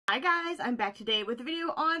Hi guys, I'm back today with a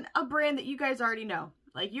video on a brand that you guys already know.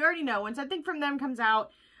 Like, you already know when something from them comes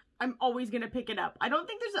out, I'm always gonna pick it up. I don't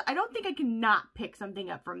think I cannot pick something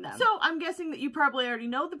up from them. So I'm guessing that you probably already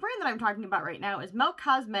know the brand that I'm talking about right now is Milk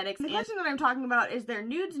Cosmetics. The collection that I'm talking about is their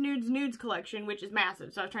Noods collection, which is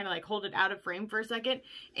massive. So I was trying to like hold it out of frame for a second,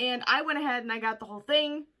 and I went ahead and I got the whole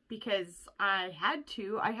thing because I had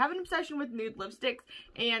to. I have an obsession with nude lipsticks,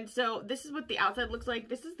 and so this is what the outside looks like.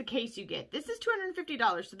 This is the case you get. This is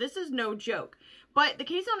 $250, so this is no joke. But the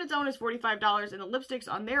case on its own is $45, and the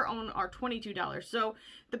lipsticks on their own are $22. So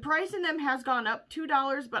the price in them has gone up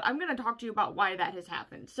 $2, but I'm going to talk to you about why that has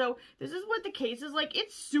happened. So this is what the case is like.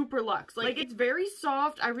 It's super luxe. Like, it's very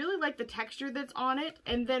soft. I really like the texture that's on it.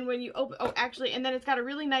 And then when you open, and then it's got a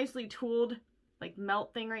really nicely tooled, like,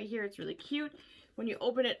 melt thing right here. It's really cute. When you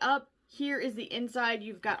open it up, here is the inside.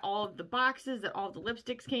 You've got all of the boxes that all the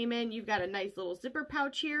lipsticks came in. You've got a nice little zipper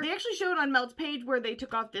pouch here. They actually showed on Melt's page where they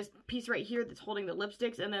took off this piece right here that's holding the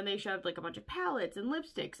lipsticks, and then they shoved like a bunch of palettes and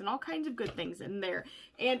lipsticks and all kinds of good things in there.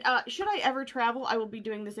 And should I ever travel, I will be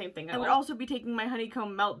doing the same thing. I would also be taking my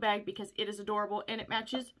honeycomb Melt bag because it is adorable and it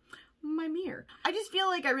matches my mirror. I just feel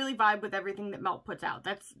like I really vibe with everything that Melt puts out.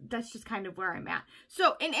 That's just kind of where I'm at.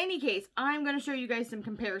 So in any case, I'm going to show you guys some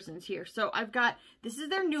comparisons here. So I've got, this is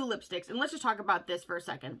their new lipsticks, and let's just talk about this for a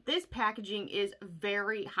second. This packaging is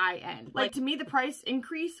very high end. Like, to me, the price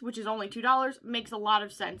increase, which is only $2, makes a lot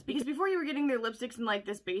of sense, because before you were getting their lipsticks in like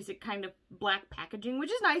this basic kind of black packaging,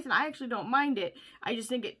 which is nice, and I actually don't mind it. I just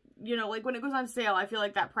think it, you know, like when it goes on sale, I feel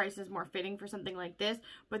like that price is more fitting for something like this.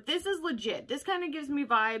 But this is legit. This kind of gives me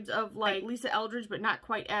vibes of like Lisa Eldridge, but not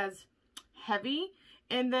quite as heavy.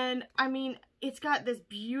 And then, I mean, it's got this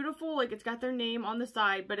beautiful, like, it's got their name on the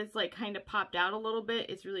side, but it's like kind of popped out a little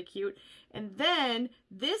bit. It's really cute. And then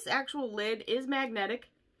this actual lid is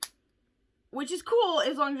magnetic, which is cool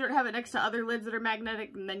as long as you don't have it next to other lids that are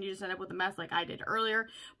magnetic, and then you just end up with a mess like I did earlier.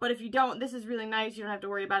 But if you don't, this is really nice. You don't have to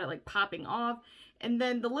worry about it like popping off. And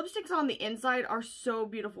then the lipsticks on the inside are so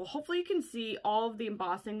beautiful. Hopefully you can see all of the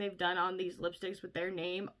embossing they've done on these lipsticks with their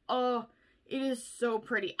name. Oh, it is so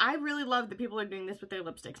pretty. I really love that people are doing this with their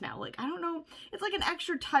lipsticks now. Like, I don't know, it's like an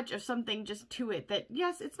extra touch of something just to it that,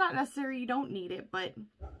 yes, it's not necessary, you don't need it, but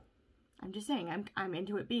I'm just saying, I'm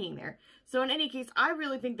into it being there. So in any case, I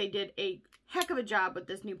really think they did a heck of a job with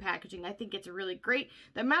this new packaging. I think it's really great.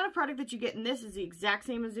 The amount of product that you get in this is the exact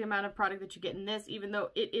same as the amount of product that you get in this, even though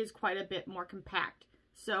it is quite a bit more compact.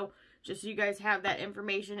 So just so you guys have that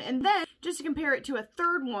information. And then just to compare it to a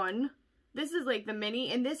third one, this is like the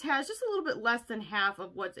mini, and this has just a little bit less than half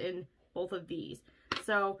of what's in both of these.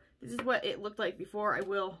 So this is what it looked like before. I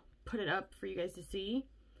will put it up for you guys to see.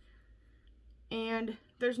 And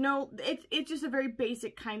there's no, it's just a very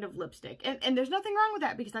basic kind of lipstick. And there's nothing wrong with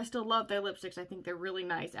that because I still love their lipsticks. I think they're really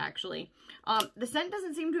nice, actually. The scent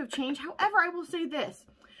doesn't seem to have changed. However, I will say this.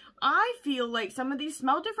 I feel like some of these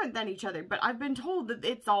smell different than each other, but I've been told that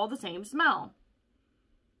it's all the same smell.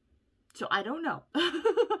 So I don't know.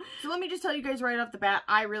 So let me just tell you guys right off the bat,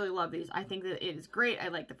 I really love these. I think that it is great. I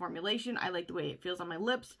like the formulation. I like the way it feels on my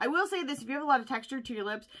lips. I will say this, if you have a lot of texture to your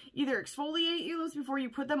lips, either exfoliate your lips before you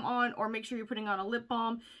put them on or make sure you're putting on a lip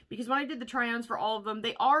balm, because when I did the try-ons for all of them,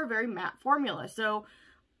 they are a very matte formula. So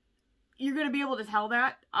you're going to be able to tell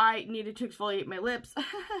that. I needed to exfoliate my lips.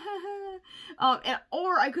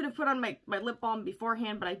 Or I could have put on my lip balm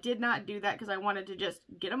beforehand, but I did not do that because I wanted to just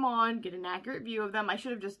get them on, get an accurate view of them. I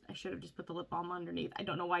should have just put the lip balm underneath. I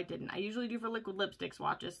don't know why I didn't. I usually do for liquid lipstick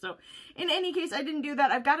swatches. So in any case, I didn't do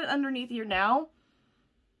that. I've got it underneath here now,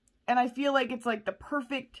 and I feel like it's like the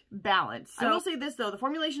perfect balance. So I will say this though, the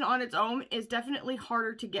formulation on its own is definitely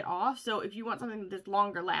harder to get off. So if you want something that's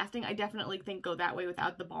longer lasting, I definitely think go that way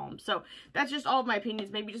without the balm. So that's just all of my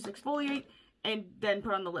opinions. Maybe just exfoliate and then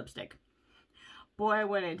put on the lipstick. Boy, I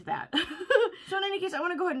went into that. So in any case, I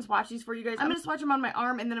want to go ahead and swatch these for you guys. I'm going to swatch them on my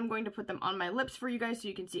arm, and then I'm going to put them on my lips for you guys so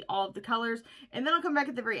you can see all of the colors. And then I'll come back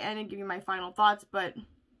at the very end and give you my final thoughts, but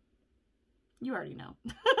you already know.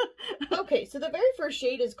 Okay, so the very first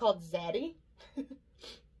shade is called Zaddy.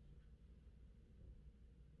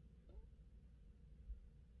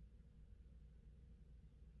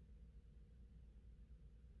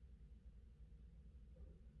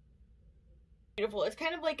 Beautiful. It's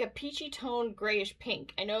kind of like a peachy tone grayish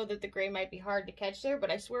pink. I know that the gray might be hard to catch there, but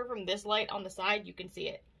I swear from this light on the side you can see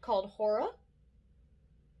it. Called Hora.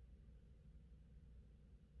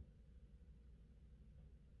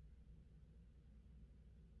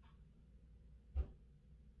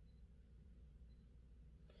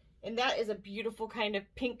 And that is a beautiful kind of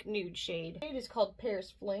pink nude shade. It is called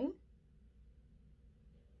Paris Fling.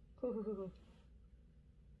 Ooh.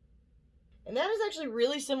 And that is actually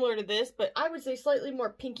really similar to this, but I would say slightly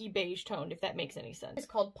more pinky beige toned, if that makes any sense. It's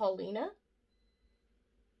called Paulina.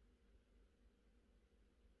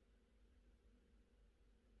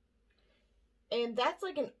 And that's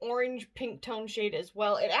like an orange pink tone shade as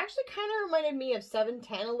well. It actually kind of reminded me of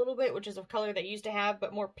 710 a little bit, which is a color that I used to have,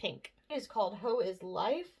 but more pink. It is called Ho is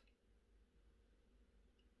Life.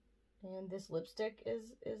 And this lipstick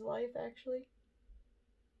is Life, actually.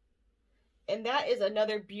 And that is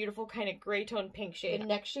another beautiful kind of gray tone pink shade. The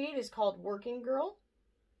next shade is called Working Girl.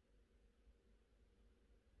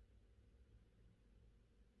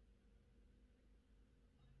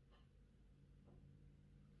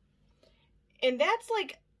 And that's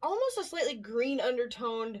like almost a slightly green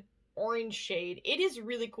undertoned orange shade. It is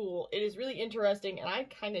really cool. It is really interesting, and I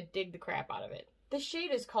kind of dig the crap out of it. This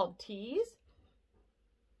shade is called Tease.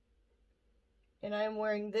 And I am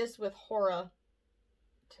wearing this with Hora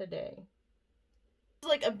today. It's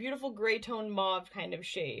like a beautiful gray tone mauve kind of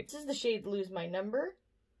shade. This is the shade Lose My Number.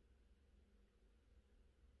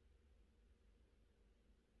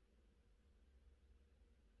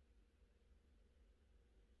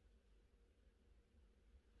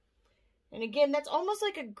 And again, that's almost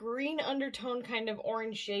like a green undertone kind of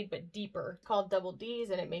orange shade, but deeper. It's called Double D's,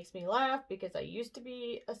 and it makes me laugh because I used to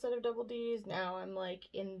be a set of Double D's. Now I'm like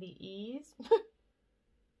in the E's.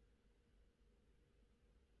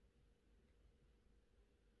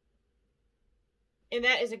 And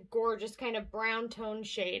that is a gorgeous kind of brown tone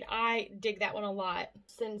shade. I dig that one a lot.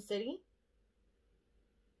 Sin City.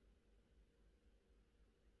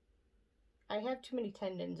 I have too many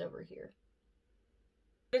tendons over here.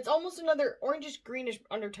 It's almost another orangish greenish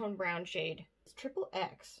undertone brown shade. It's Triple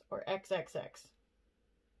X or XXX.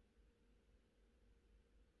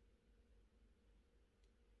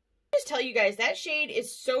 Just tell you guys, that shade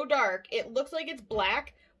is so dark. It looks like it's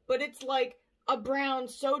black, but it's like a brown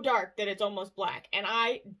so dark that it's almost black. And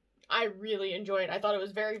I really enjoy it. I thought it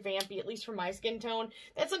was very vampy, at least for my skin tone.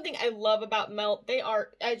 That's something I love about Melt. They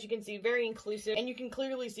are, as you can see, very inclusive, and you can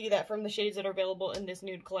clearly see that from the shades that are available in this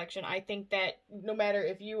nude collection. I think that no matter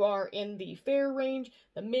if you are in the fair range,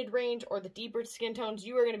 the mid range, or the deeper skin tones,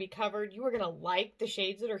 you are going to be covered. You are going to like the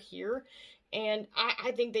shades that are here, and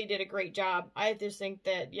I think they did a great job. I just think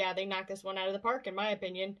that, yeah, they knocked this one out of the park, in my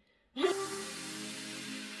opinion.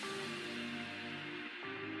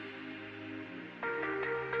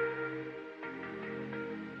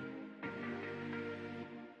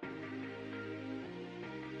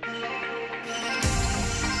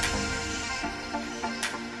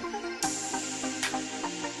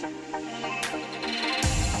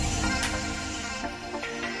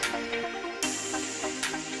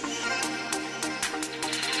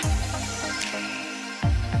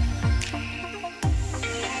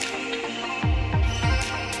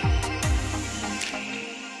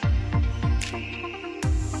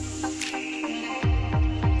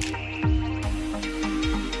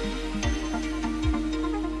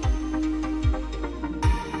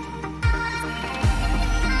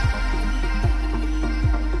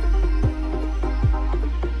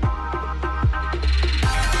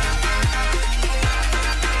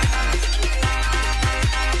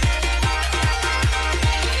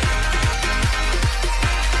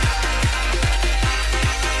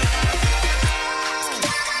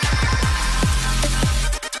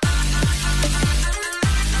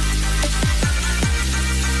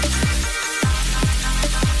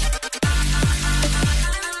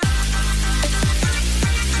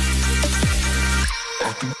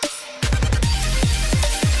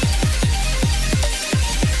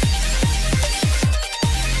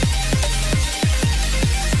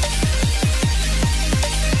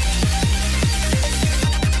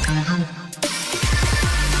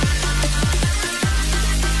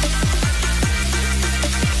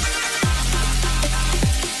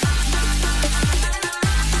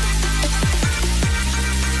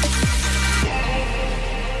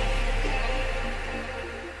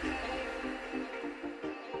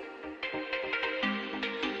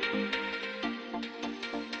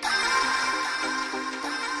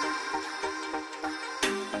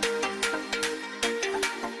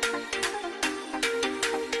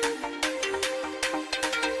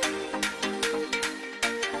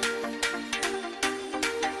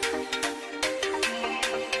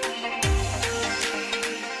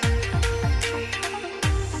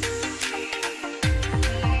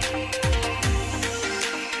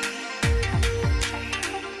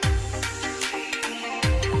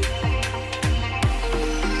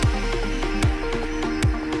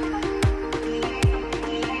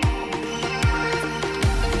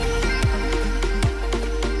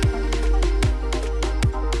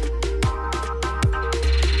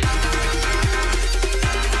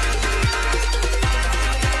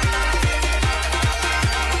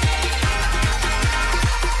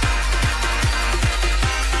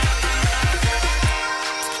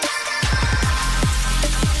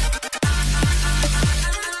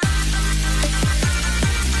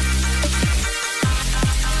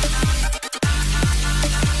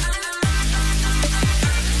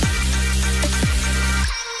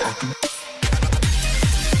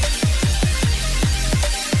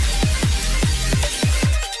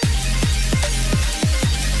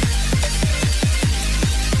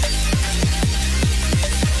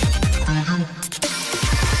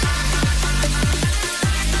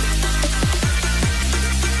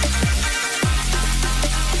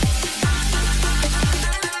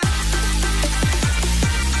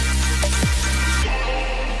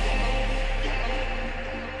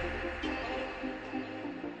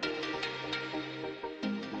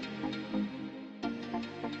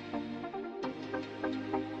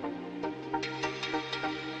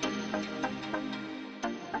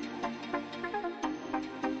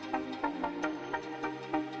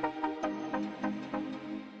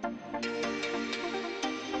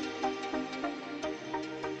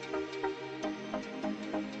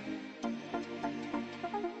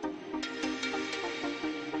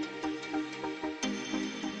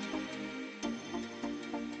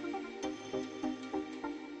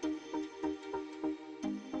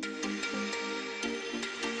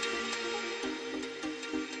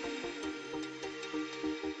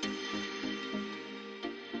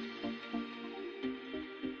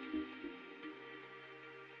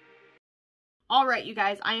 Alright, you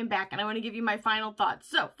guys, I am back, and I want to give you my final thoughts.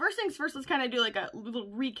 So, first things first, let's kind of do like a little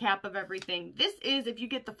recap of everything. This is, if you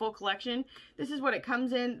get the full collection, this is what it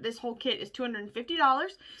comes in. This whole kit is $250.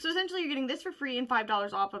 So, essentially, you're getting this for free and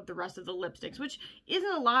 $5 off of the rest of the lipsticks, which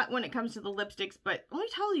isn't a lot when it comes to the lipsticks, but let me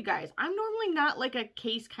tell you guys, I'm normally not like a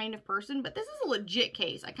case kind of person, but this is a legit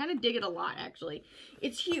case. I kind of dig it a lot, actually.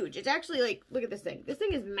 It's huge. It's actually like, look at this thing. This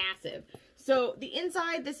thing is massive. So, the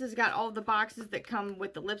inside, this has got all the boxes that come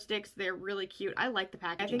with the lipsticks. They're really cute. I like the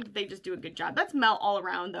packaging. I think that they just do a good job. That's Melt all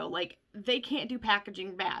around, though. Like, they can't do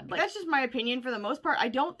packaging bad. Like, that's just my opinion for the most part. I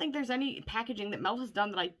don't think there's any packaging that Melt has done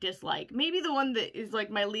that I dislike. Maybe the one that is, like,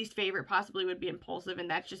 my least favorite possibly would be Impulsive, and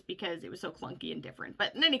that's just because it was so clunky and different.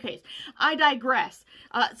 But in any case, I digress.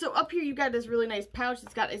 So, up here, you got this really nice pouch.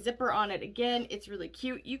 It's got a zipper on it. Again, it's really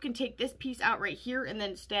cute. You can take this piece out right here and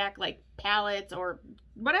then stack, like, palettes or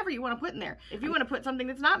whatever you want to put in there. If you want to put something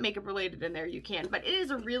that's not makeup related in there, you can. But it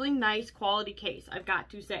is a really nice quality case, I've got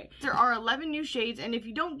to say. There are 11 new shades, and if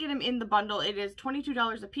you don't get them in the bundle, it is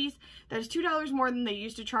 $22 a piece. That is $2 more than they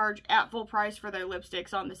used to charge at full price for their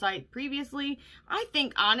lipsticks on the site previously. I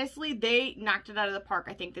think, honestly, they knocked it out of the park.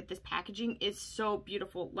 I think that this packaging is so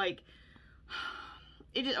beautiful. Like,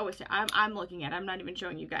 it is, oh, I'm looking at it. I'm not even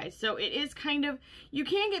showing you guys. So it is kind of, you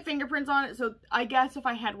can get fingerprints on it. So I guess if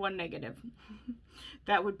I had one negative,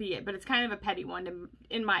 that would be it. But it's kind of a petty one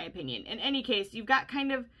in my opinion. In any case, you've got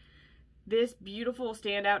kind of this beautiful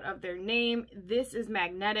standout of their name. This is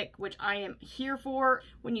magnetic, which I am here for.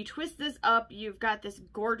 When you twist this up, you've got this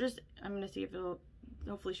gorgeous, I'm going to see if it'll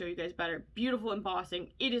hopefully show you guys better, beautiful embossing.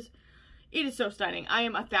 It is so stunning. I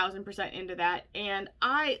am 1000% into that, and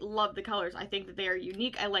I love the colors. I think that they are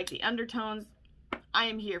unique. I like the undertones. I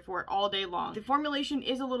am here for it all day long. The formulation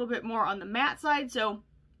is a little bit more on the matte side, so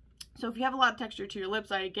if you have a lot of texture to your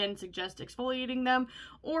lips, I again suggest exfoliating them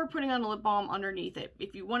or putting on a lip balm underneath it.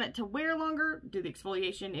 If you want it to wear longer, do the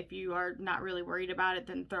exfoliation. If you are not really worried about it,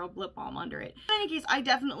 then throw a lip balm under it. In any case, I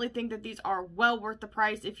definitely think that these are well worth the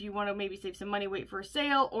price. If you want to maybe save some money, wait for a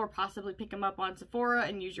sale, or possibly pick them up on Sephora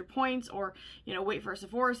and use your points, or, you know, wait for a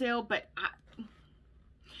Sephora sale. But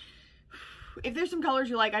if there's some colors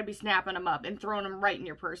you like, I'd be snapping them up and throwing them right in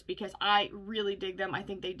your purse because I really dig them. I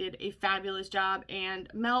think they did a fabulous job, and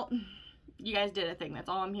Melt, you guys did a thing. That's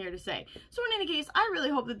all I'm here to say. So in any case, I really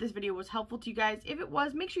hope that this video was helpful to you guys. If it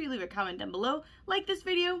was, make sure you leave a comment down below. Like this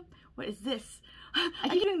video. What is this? I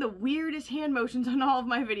keep doing the weirdest hand motions on all of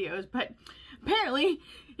my videos, but apparently,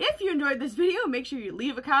 if you enjoyed this video, make sure you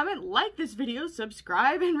leave a comment, like this video,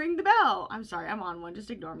 subscribe, and ring the bell. I'm sorry, I'm on one. Just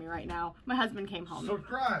ignore me right now. My husband came home.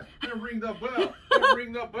 Subscribe and ring the bell. And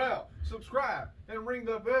ring the bell. Subscribe and ring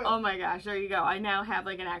the bell. Oh my gosh, there you go. I now have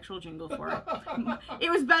like an actual jingle for it. It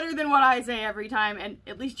was better than what I say every time, and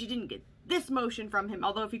at least you didn't get this motion from him.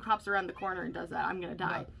 Although if he pops around the corner and does that, I'm gonna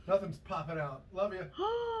die. No, nothing's popping out. Love you.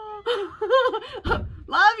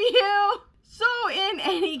 Love you. So in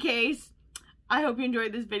any case, I hope you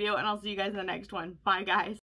enjoyed this video, and I'll see you guys in the next one. Bye, guys.